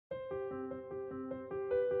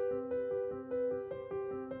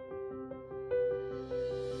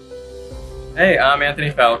Hey, I'm Anthony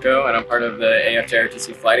Falco, and I'm part of the AF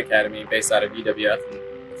JROTC Flight Academy based out of UWF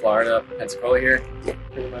in Florida, Pensacola here.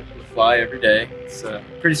 Pretty much we fly every day. It's a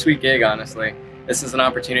pretty sweet gig, honestly. This is an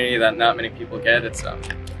opportunity that not many people get. It's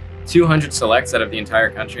 200 selects out of the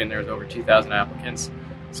entire country, and there's over 2,000 applicants.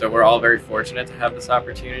 So we're all very fortunate to have this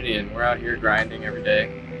opportunity, and we're out here grinding every day,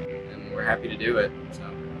 and we're happy to do it. So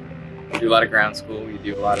we do a lot of ground school. We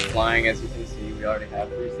do a lot of flying, as you can see. We already have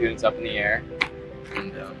 3 students up in the air,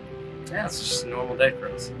 and yeah, it's just a normal day for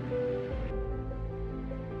us.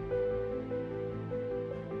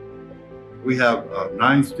 We have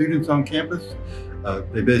 9 students on campus.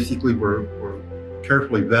 They basically were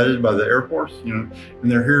carefully vetted by the Air Force, and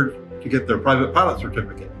they're here to get their private pilot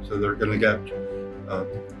certificate. So they're going to get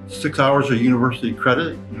 6 hours of university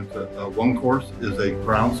credit. One course is a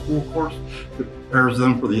ground school course that prepares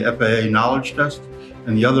them for the FAA knowledge test,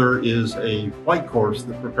 and the other is a flight course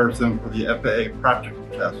that prepares them for the FAA practical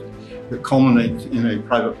test that culminates in a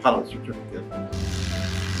private pilot certificate.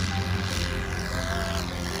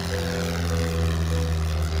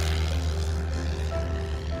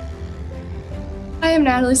 Hi, I'm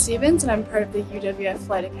Natalie Stevens, and I'm part of the UWF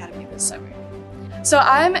Flight Academy this summer. So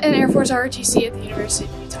I'm an Air Force ROTC at the University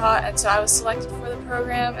of Utah, and so I was selected for the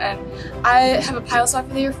program, and I have a pilot slot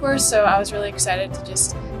for the Air Force, so I was really excited to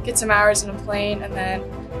just get some hours in a plane and then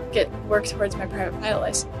work towards my private pilot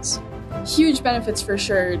license. Huge benefits for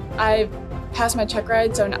sure. I passed my check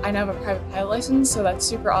ride, so I now have a private pilot license, so that's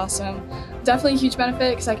super awesome. Definitely a huge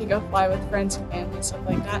benefit because I can go fly with friends and family and stuff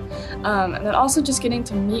like that. And then also just getting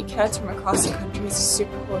to meet cadets from across the country is a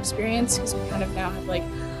super cool experience because we kind of now have like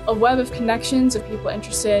a web of connections of people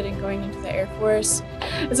interested in going into the Air Force.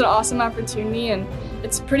 It's an awesome opportunity and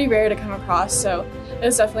it's pretty rare to come across, so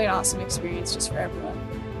it's definitely an awesome experience just for everyone.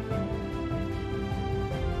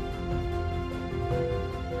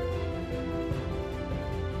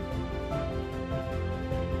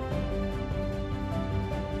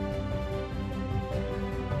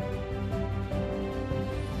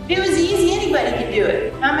 If it was easy, anybody could do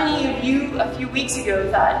it. How many of you a few weeks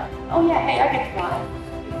ago thought, oh yeah, hey, I could fly,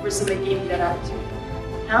 before somebody gave you that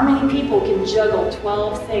opportunity? How many people can juggle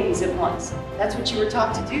 12 things at once? That's what you were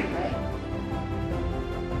taught to do, right?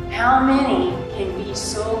 How many can be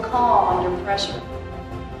so calm under pressure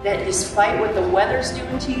that despite what the weather's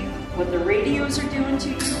doing to you, what the radios are doing to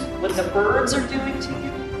you, what the birds are doing to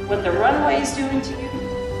you, what the runway is doing to you,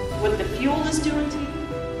 what the fuel is doing to you,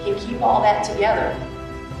 can keep all that together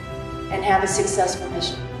and have a successful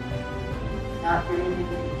mission? Not very many.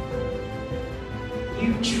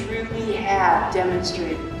 You truly have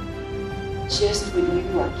demonstrated just what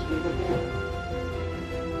you are capable of.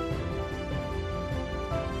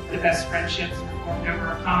 The best friendships are formed over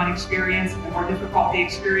a common experience. The more difficult the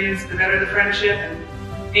experience, the better the friendship. And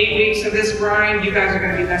 8 weeks of this grind, you guys are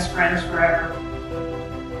going to be best friends forever.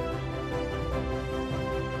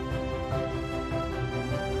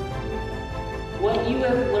 What you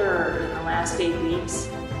have learned in the last 8 weeks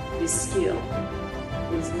is skill,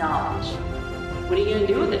 is knowledge. What are you going to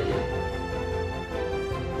do with it now?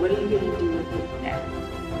 What are you going to do with it now?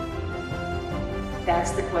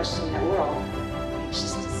 That's the question that we're all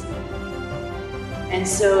anxious to see. And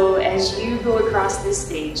so as you go across this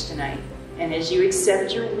stage tonight, and as you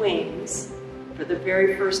accept your wings for the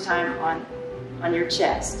very first time on your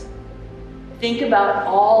chest, think about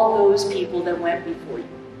all those people that went before you.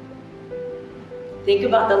 Think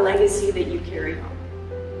about the legacy that you carry on.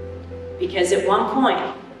 Because at one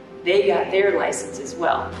point, they got their license as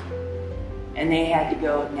well. And they had to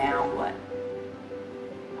go, now what?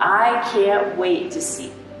 I can't wait to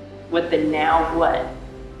see what the now what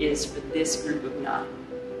is for this group of 9.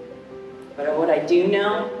 But what I do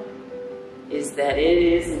know is that it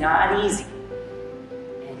is not easy.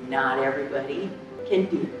 And not everybody can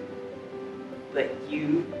do it. But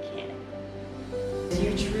you can.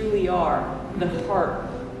 You truly are the heart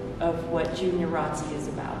of what Junior ROTC is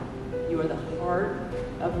about. You are the heart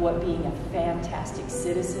of what being a fantastic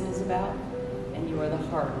citizen is about, and you are the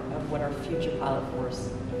heart of what our future pilot force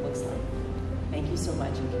looks like. Thank you so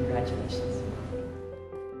much and congratulations.